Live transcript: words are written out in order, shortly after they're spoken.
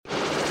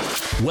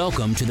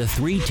Welcome to the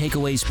Three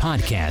Takeaways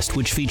podcast,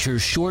 which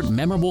features short,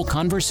 memorable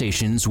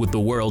conversations with the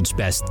world's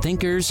best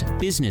thinkers,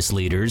 business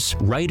leaders,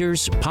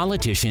 writers,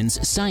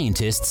 politicians,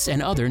 scientists, and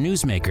other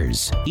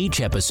newsmakers. Each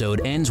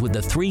episode ends with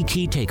the three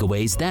key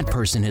takeaways that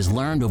person has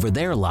learned over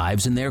their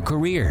lives and their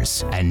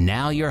careers. And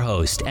now your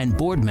host and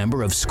board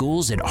member of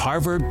schools at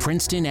Harvard,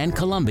 Princeton, and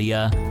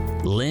Columbia,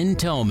 Lynn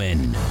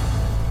Thoman.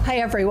 Hi,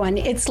 everyone.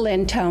 It's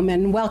Lynn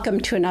Thoman.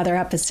 Welcome to another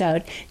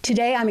episode.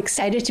 Today, I'm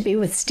excited to be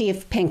with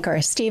Steve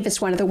Pinker. Steve is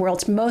one of the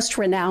world's most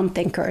renowned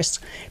thinkers.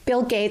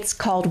 Bill Gates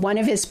called one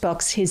of his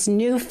books his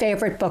new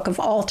favorite book of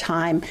all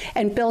time,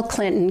 and Bill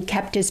Clinton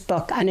kept his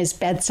book on his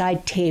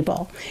bedside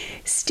table.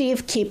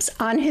 Steve keeps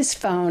on his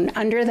phone,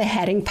 under the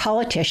heading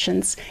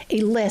Politicians,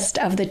 a list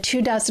of the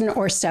 24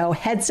 or so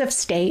heads of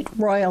state,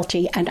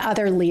 royalty, and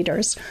other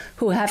leaders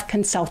who have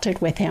consulted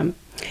with him.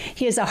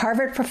 He is a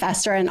Harvard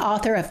professor and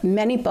author of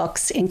many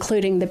books,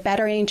 including The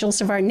Better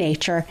Angels of Our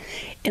Nature,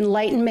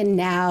 Enlightenment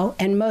Now,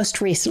 and most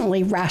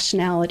recently,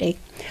 Rationality.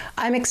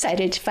 I'm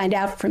excited to find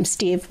out from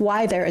Steve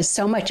why there is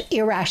so much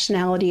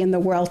irrationality in the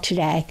world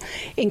today,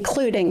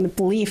 including the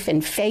belief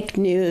in fake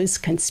news,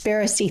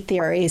 conspiracy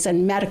theories,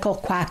 and medical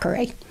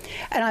quackery.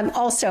 And I'm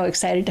also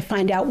excited to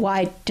find out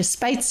why,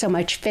 despite so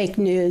much fake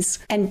news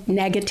and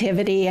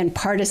negativity and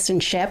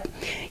partisanship,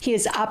 he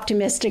is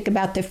optimistic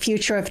about the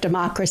future of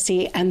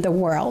democracy and the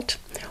world.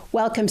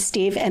 Welcome,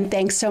 Steve, and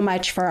thanks so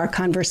much for our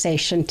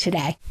conversation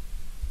today.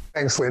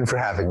 Thanks, Lynn, for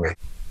having me.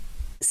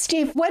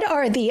 Steve, what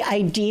are the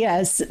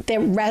ideas that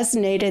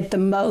resonated the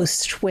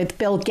most with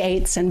Bill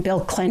Gates and Bill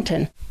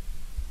Clinton?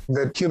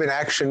 That human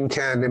action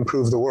can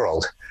improve the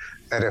world.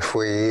 That if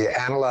we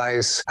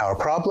analyze our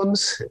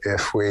problems,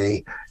 if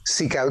we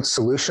seek out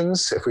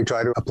solutions, if we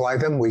try to apply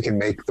them, we can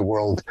make the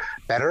world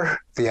better.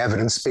 The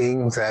evidence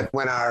being that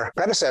when our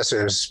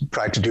predecessors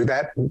tried to do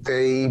that,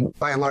 they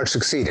by and large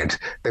succeeded.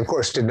 They, of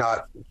course, did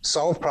not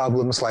solve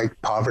problems like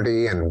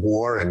poverty and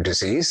war and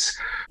disease,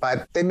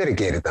 but they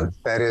mitigated them.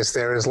 That is,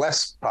 there is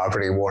less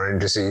poverty, war, and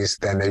disease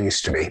than there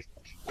used to be.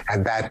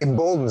 And that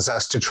emboldens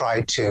us to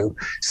try to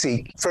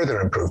seek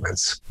further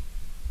improvements.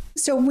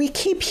 So we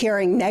keep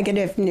hearing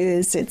negative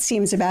news, it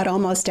seems, about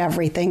almost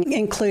everything,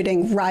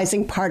 including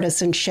rising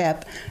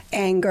partisanship,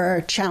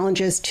 anger,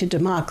 challenges to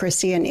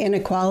democracy, and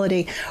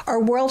inequality. Are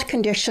world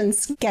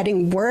conditions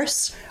getting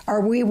worse?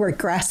 Are we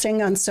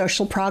regressing on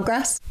social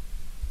progress?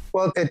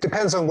 Well, it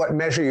depends on what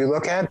measure you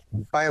look at.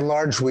 By and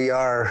large, we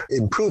are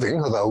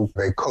improving, although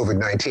the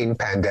COVID-19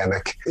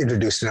 pandemic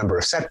introduced a number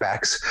of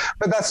setbacks.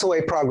 But that's the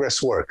way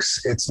progress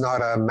works. It's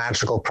not a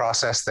magical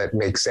process that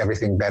makes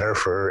everything better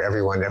for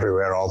everyone,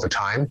 everywhere, all the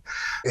time.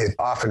 It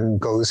often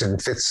goes in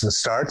fits and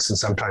starts and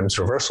sometimes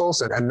reversals,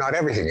 and not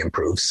everything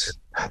improves.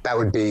 That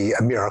would be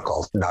a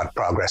miracle, not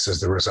progress as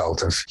the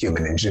result of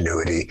human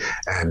ingenuity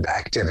and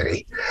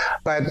activity.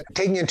 But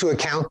taking into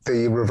account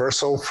the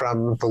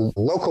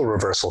local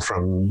reversal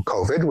from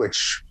COVID,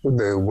 which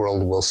the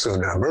world will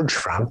soon emerge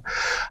from,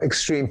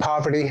 extreme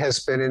poverty has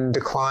been in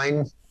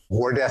decline.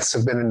 War deaths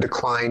have been in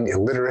decline.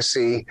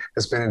 Illiteracy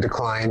has been in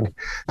decline.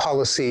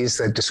 Policies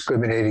that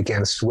discriminate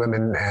against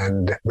women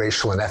and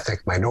racial and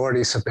ethnic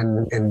minorities have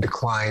been in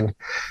decline.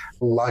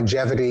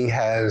 Longevity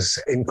has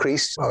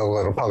increased, although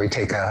it'll probably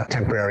take a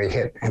temporary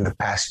hit in the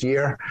past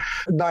year.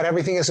 Not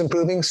everything is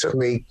improving.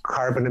 Certainly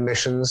carbon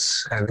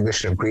emissions and the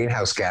emission of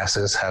greenhouse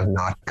gases have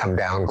not come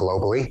down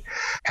globally.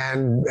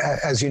 And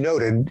as you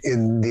noted,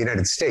 in the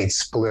United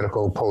States,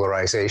 political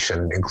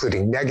polarization,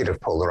 including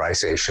negative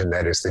polarization,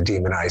 that is the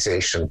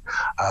demonization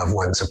of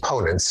one's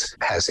opponents,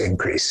 has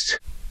increased.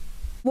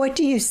 What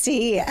do you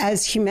see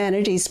as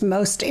humanity's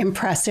most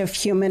impressive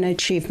human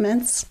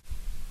achievements?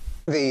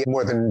 The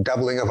more than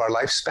doubling of our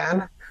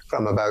lifespan,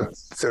 from about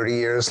 30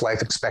 years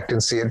life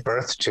expectancy at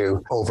birth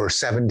to over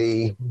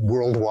 70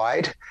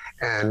 worldwide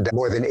and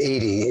more than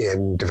 80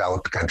 in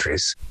developed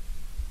countries.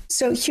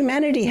 So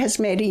humanity has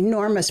made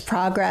enormous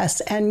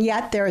progress, and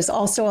yet there is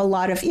also a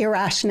lot of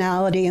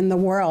irrationality in the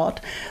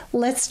world.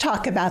 Let's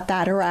talk about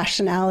that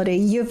irrationality.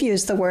 You've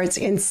used the words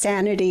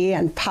insanity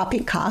and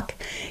poppycock.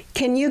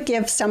 Can you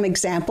give some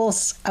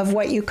examples of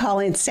what you call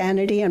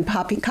insanity and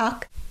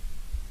poppycock?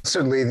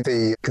 Certainly,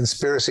 the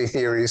conspiracy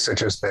theories,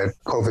 such as that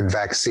COVID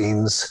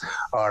vaccines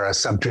are a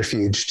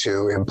subterfuge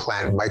to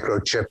implant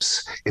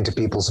microchips into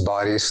people's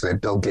bodies so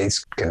that Bill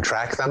Gates can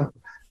track them.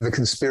 The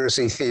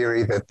conspiracy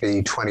theory that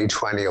the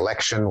 2020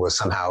 election was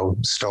somehow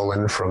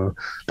stolen from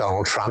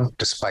Donald Trump,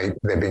 despite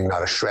there being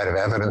not a shred of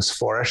evidence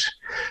for it.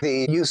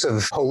 The use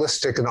of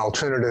holistic and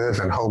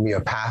alternative and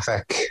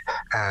homeopathic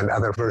and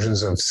other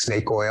versions of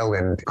snake oil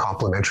in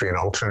complementary and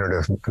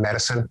alternative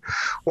medicine.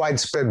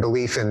 Widespread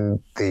belief in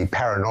the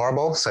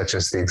paranormal, such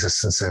as the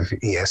existence of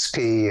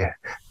ESP,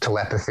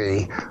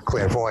 telepathy,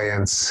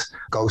 clairvoyance,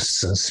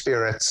 ghosts and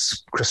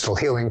spirits, crystal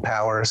healing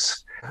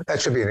powers.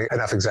 That should be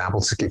enough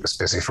examples to keep us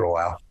busy for a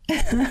while.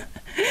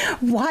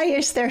 Why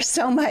is there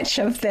so much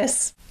of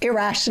this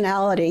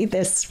irrationality,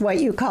 this what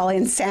you call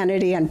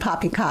insanity and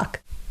poppycock?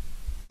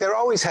 There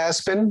always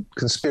has been.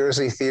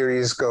 Conspiracy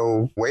theories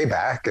go way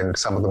back, and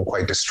some of them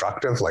quite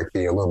destructive, like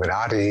the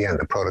Illuminati and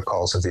the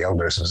Protocols of the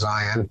Elders of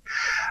Zion.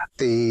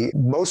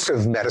 Most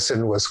of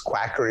medicine was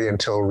quackery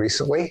until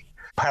recently.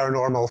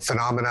 Paranormal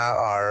phenomena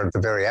are the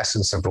very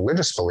essence of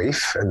religious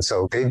belief, and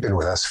so they've been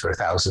with us for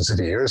thousands of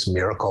years,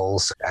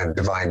 miracles and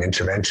divine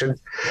intervention.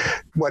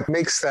 What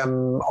makes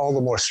them all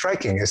the more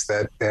striking is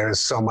that there's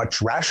so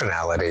much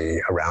rationality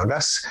around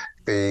us.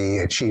 The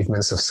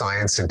achievements of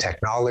science and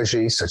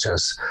technology, such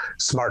as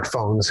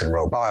smartphones and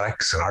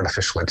robotics and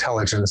artificial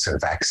intelligence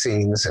and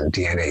vaccines and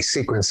DNA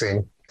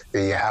sequencing,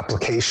 the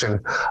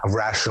application of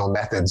rational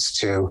methods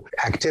to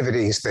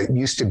activities that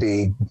used to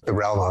be the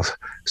realm of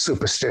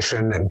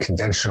superstition and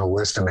conventional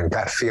wisdom and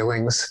gut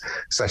feelings,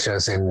 such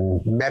as in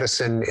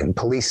medicine, in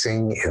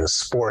policing, in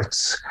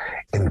sports,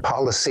 in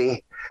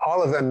policy.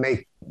 All of them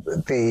make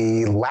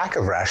the lack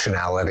of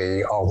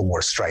rationality all the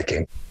more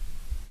striking.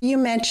 You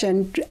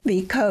mentioned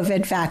the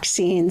COVID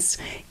vaccines.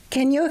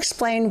 Can you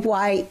explain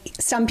why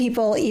some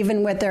people,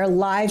 even with their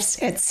lives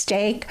at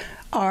stake,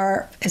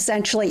 are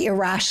essentially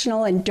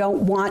irrational and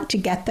don't want to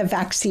get the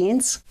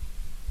vaccines?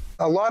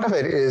 A lot of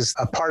it is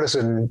a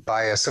partisan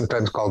bias,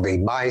 sometimes called the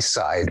my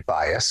side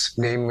bias.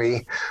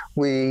 Namely,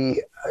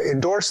 we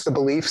endorse the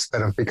beliefs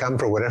that have become,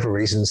 for whatever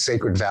reason,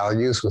 sacred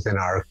values within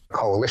our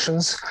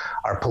coalitions,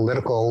 our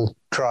political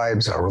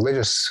tribes, our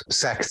religious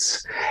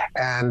sects.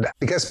 And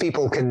because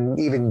people can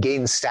even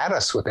gain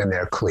status within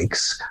their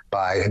cliques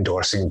by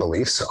endorsing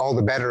beliefs, all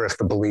the better if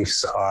the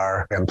beliefs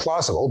are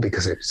implausible,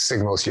 because it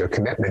signals your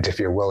commitment if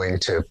you're willing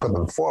to put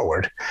them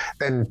forward,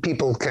 then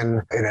people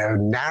can, in a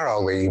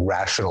narrowly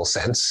rational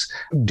sense,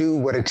 do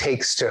what it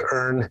takes to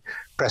earn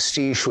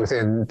prestige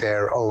within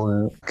their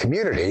own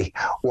community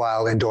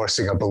while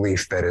endorsing a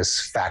belief that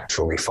is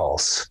factually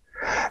false.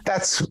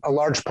 That's a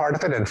large part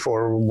of it, and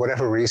for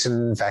whatever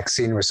reason,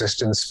 vaccine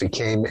resistance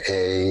became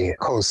a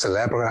cause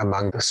célèbre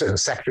among certain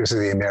sectors of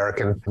the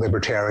American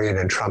libertarian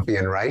and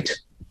Trumpian right.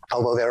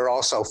 Although there are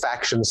also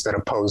factions that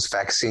oppose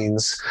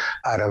vaccines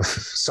out of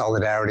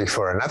solidarity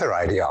for another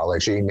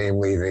ideology,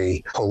 namely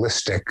the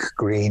holistic,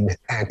 green,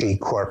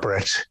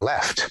 anti-corporate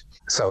left.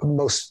 So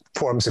most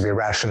forms of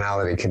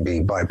irrationality can be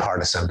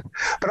bipartisan.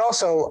 But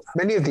also,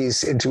 many of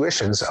these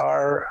intuitions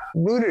are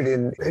rooted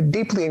in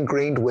deeply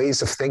ingrained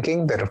ways of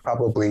thinking that have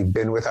probably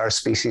been with our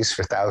species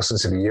for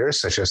thousands of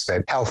years, such as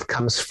that health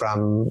comes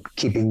from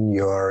keeping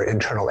your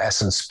internal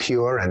essence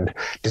pure, and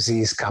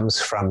disease comes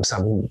from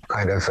some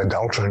kind of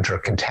adulterant or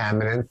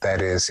contaminant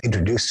that is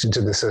introduced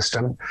into the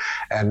system.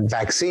 And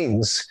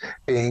vaccines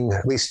being,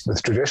 at least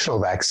with traditional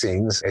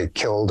vaccines, a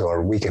killed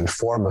or weakened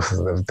form of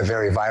the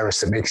very virus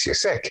that makes you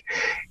sick,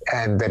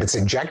 and that it's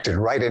injected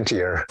right into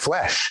your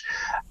flesh,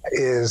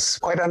 is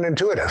quite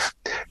unintuitive.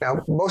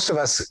 Now, most of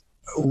us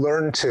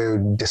learn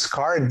to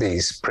discard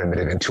these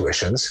primitive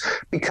intuitions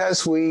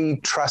because we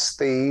trust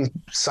the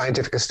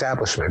scientific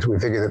establishment. We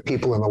figure that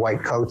people in the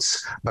white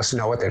coats must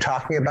know what they're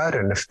talking about,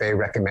 and if they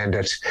recommend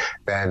it,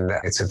 then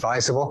it's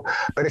advisable.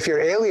 But if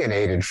you're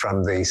alienated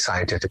from the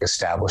scientific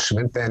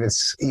establishment, then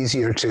it's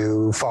easier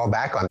to fall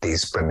back on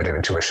these primitive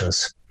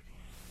intuitions.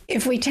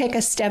 If we take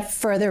a step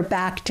further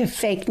back to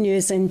fake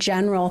news in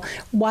general,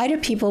 why do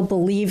people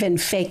believe in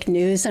fake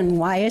news, and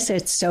why is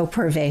it so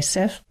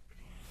pervasive?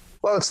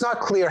 Well, it's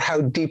not clear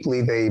how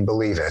deeply they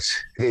believe it.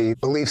 The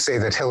beliefs say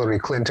that Hillary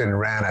Clinton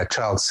ran a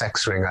child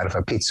sex ring out of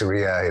a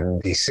pizzeria in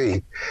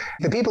D.C.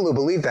 The people who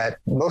believe that,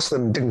 most of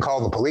them didn't call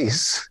the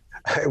police,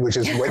 which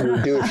is what you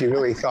would do if you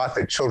really thought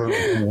that children were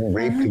being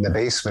raped in the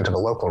basement of a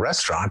local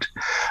restaurant.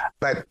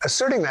 But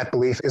asserting that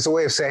belief is a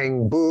way of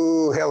saying,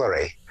 boo,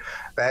 Hillary.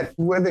 That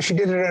whether she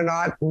did it or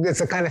not, it's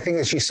the kind of thing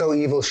that she's so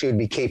evil she would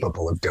be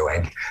capable of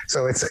doing.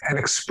 So it's an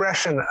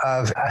expression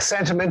of a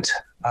sentiment,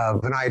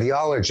 of an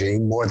ideology,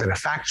 more than a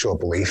factual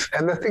belief.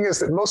 And the thing is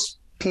that most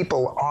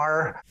people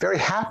are very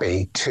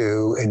happy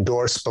to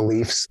endorse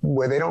beliefs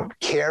where they don't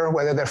care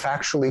whether they're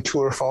factually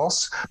true or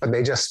false, but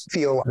they just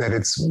feel that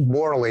it's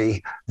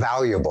morally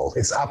valuable.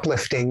 It's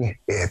uplifting,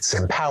 it's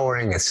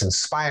empowering, it's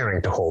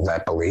inspiring to hold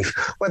that belief.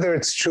 Whether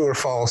it's true or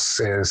false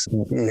is,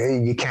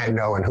 you can't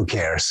know, and who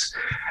cares?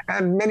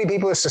 And many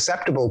people are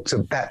susceptible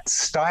to that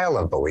style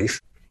of belief.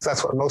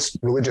 That's what most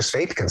religious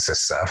faith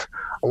consists of.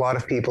 A lot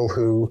of people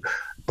who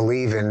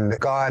believe in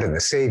God and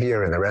the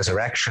Savior and the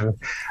resurrection,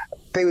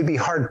 they would be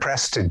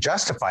hard-pressed to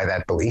justify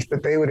that belief,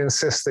 but they would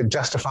insist that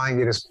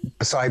justifying it is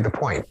beside the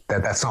point,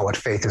 that that's not what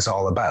faith is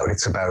all about.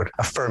 It's about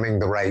affirming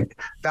the right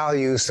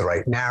values, the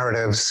right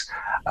narratives,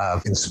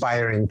 of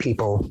inspiring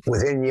people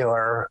within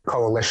your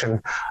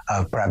coalition,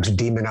 of perhaps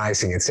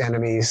demonizing its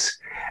enemies.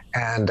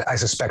 And I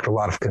suspect a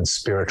lot of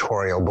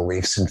conspiratorial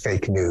beliefs in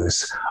fake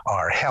news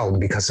are held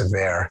because of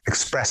their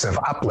expressive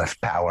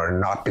uplift power,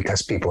 not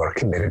because people are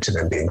committed to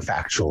them being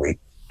factually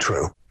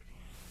true.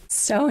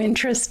 So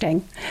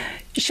interesting.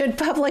 Should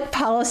public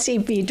policy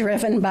be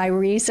driven by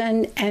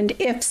reason? And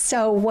if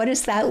so, what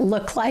does that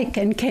look like?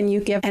 And can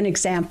you give an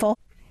example?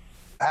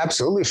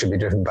 absolutely should be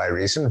driven by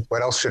reason.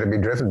 What else should it be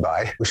driven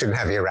by? We shouldn't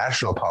have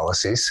irrational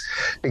policies,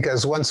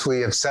 because once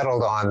we have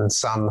settled on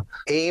some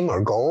aim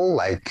or goal,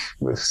 like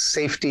with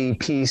safety,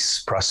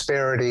 peace,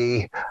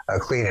 prosperity, a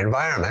clean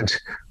environment,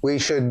 we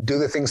should do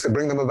the things that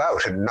bring them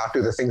about and not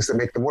do the things that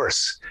make them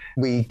worse.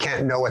 We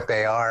can't know what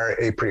they are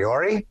a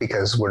priori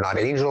because we're not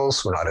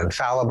angels, we're not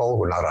infallible,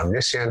 we're not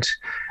omniscient.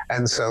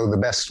 And so the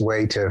best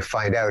way to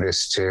find out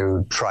is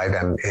to try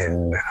them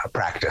in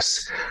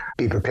practice.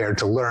 Be prepared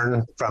to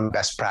learn from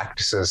best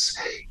practices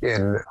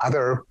in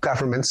other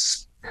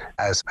governments.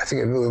 As I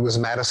think it was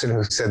Madison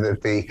who said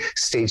that the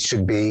states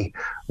should be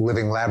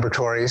living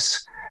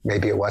laboratories.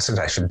 Maybe it wasn't.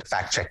 I should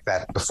fact check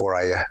that before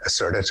I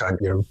assert it on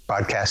your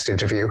podcast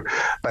interview.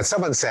 But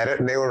someone said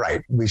it and they were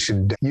right. We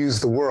should use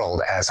the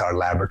world as our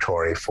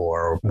laboratory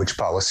for which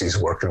policies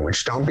work and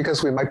which don't,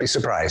 because we might be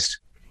surprised.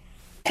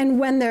 And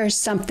when there's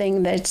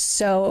something that's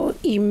so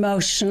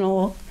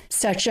emotional,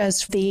 such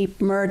as the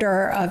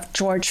murder of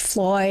George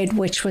Floyd,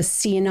 which was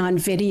seen on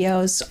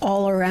videos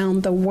all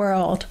around the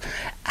world,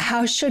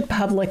 how should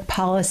public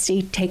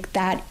policy take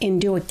that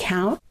into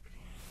account?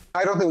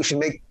 I don't think we should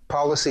make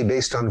policy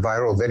based on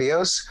viral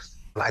videos.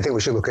 I think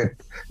we should look at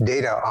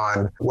data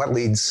on what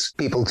leads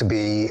people to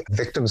be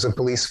victims of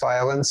police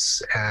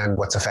violence and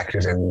what's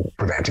effective in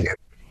preventing it.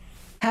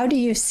 How do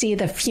you see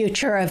the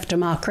future of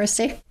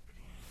democracy?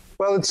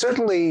 Well, it's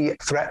certainly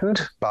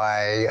threatened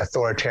by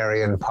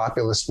authoritarian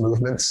populist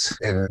movements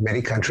in many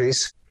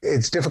countries.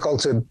 It's difficult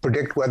to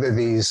predict whether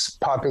these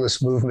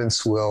populist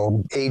movements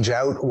will age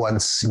out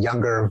once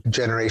younger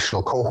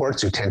generational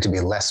cohorts who tend to be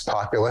less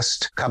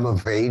populist come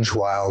of age,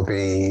 while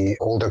the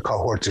older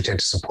cohorts who tend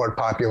to support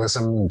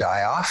populism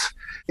die off.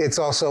 It's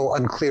also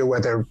unclear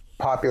whether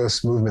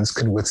populist movements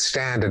could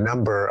withstand a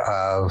number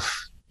of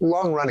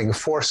long-running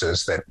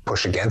forces that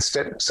push against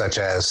it, such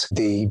as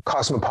the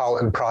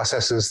cosmopolitan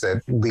processes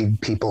that lead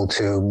people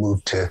to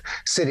move to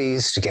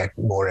cities, to get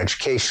more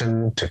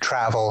education, to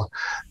travel,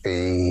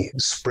 the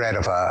spread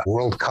of a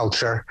world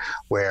culture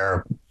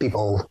where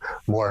people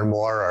more and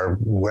more are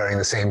wearing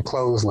the same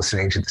clothes,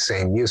 listening to the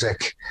same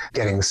music,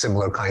 getting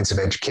similar kinds of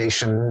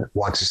education,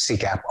 want to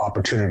seek out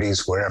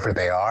opportunities wherever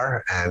they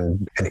are,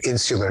 and an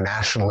insular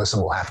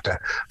nationalism will have to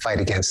fight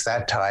against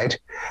that tide,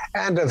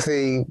 and of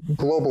the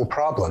global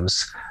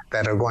problems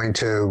that are going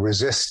to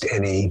resist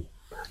any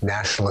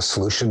nationalist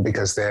solution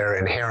because they're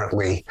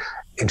inherently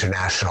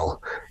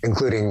international,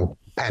 including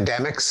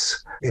pandemics,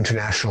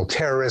 international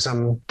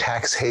terrorism,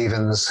 tax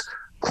havens,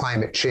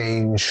 climate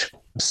change,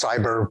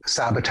 cyber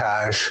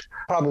sabotage,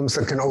 problems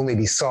that can only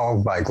be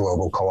solved by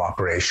global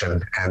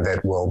cooperation and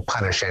that will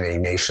punish any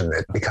nation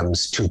that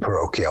becomes too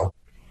parochial.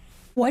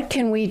 What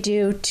can we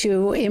do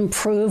to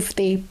improve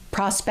the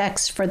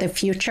prospects for the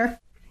future?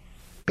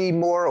 Be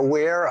more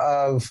aware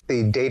of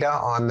the data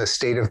on the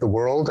state of the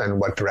world and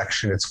what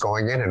direction it's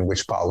going in and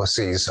which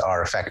policies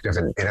are effective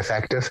and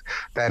ineffective.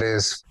 That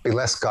is, be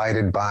less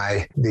guided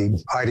by the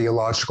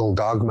ideological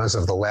dogmas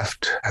of the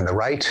left and the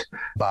right,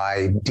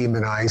 by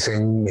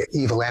demonizing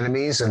evil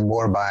enemies, and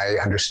more by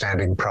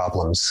understanding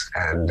problems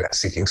and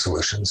seeking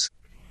solutions.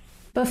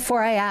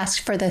 Before I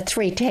ask for the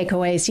 3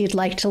 takeaways you'd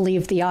like to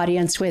leave the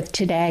audience with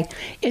today,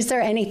 is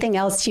there anything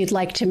else you'd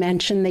like to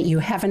mention that you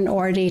haven't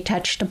already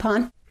touched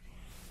upon?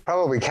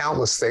 Probably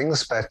countless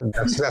things, but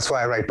that's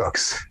why I write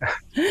books.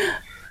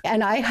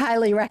 And I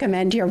highly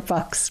recommend your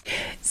books.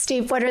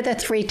 Steve, what are the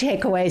 3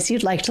 takeaways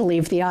you'd like to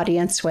leave the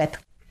audience with?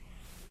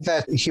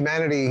 That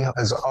humanity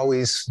has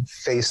always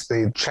faced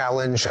the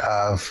challenge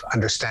of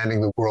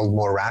understanding the world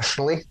more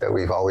rationally, that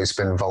we've always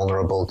been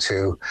vulnerable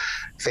to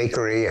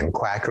fakery and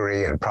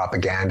quackery and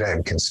propaganda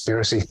and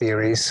conspiracy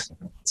theories.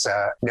 It's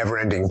a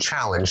never-ending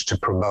challenge to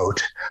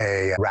promote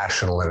a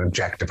rational and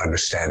objective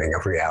understanding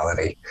of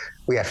reality.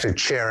 We have to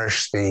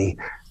cherish the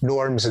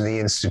norms and the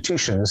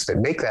institutions that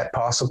make that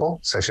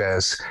possible, such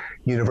as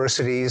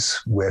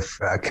universities with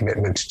a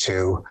commitment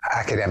to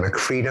academic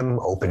freedom,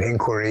 open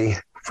inquiry,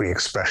 free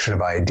expression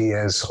of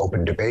ideas,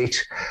 open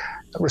debate,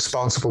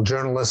 responsible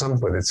journalism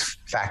with its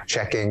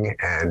fact-checking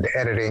and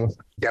editing,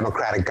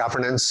 democratic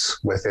governance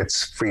with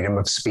its freedom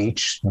of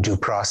speech, due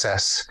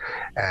process,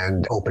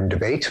 and open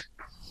debate.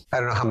 I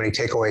don't know how many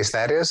takeaways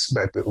that is,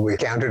 but we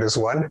count it as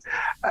one.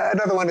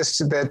 Another one is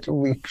that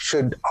we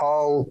should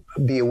all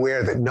be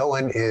aware that no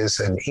one is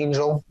an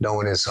angel, no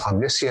one is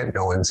omniscient,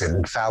 no one's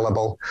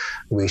infallible.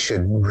 We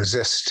should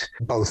resist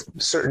both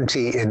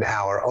certainty in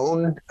our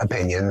own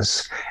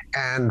opinions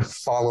and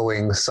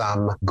following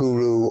some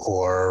guru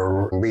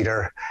or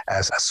leader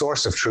as a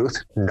source of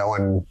truth. No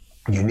one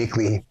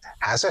uniquely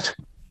has it.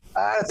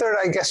 Third,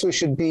 I guess we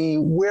should be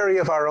wary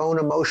of our own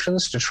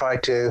emotions to try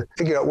to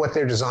figure out what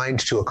they're designed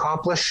to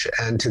accomplish,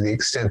 and to the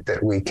extent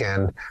that we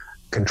can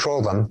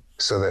control them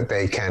so that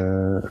they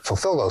can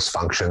fulfill those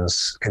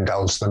functions,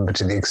 indulge them, but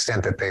to the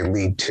extent that they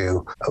lead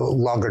to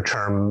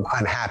longer-term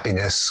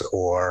unhappiness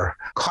or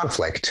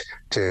conflict,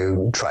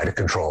 to try to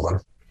control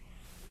them.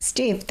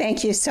 Steve,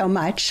 thank you so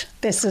much.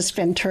 This has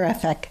been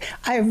terrific.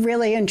 I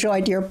really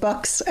enjoyed your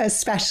books,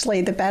 especially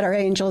The Better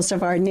Angels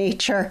of Our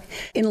Nature,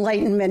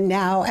 Enlightenment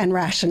Now, and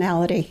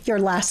Rationality, your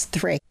last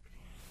 3.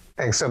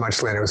 Thanks so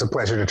much, Lynn. It was a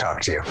pleasure to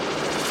talk to you.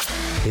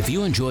 If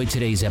you enjoyed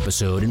today's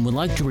episode and would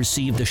like to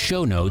receive the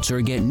show notes or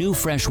get new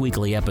fresh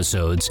weekly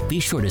episodes, be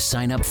sure to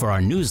sign up for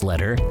our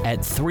newsletter at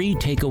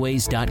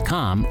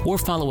 3takeaways.com or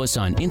follow us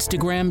on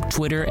Instagram,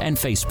 Twitter, and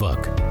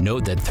Facebook.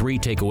 Note that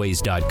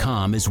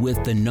 3takeaways.com is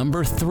with the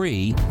number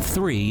 3.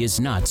 3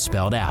 is not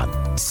spelled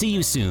out. See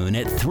you soon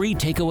at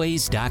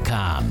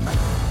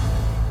 3takeaways.com.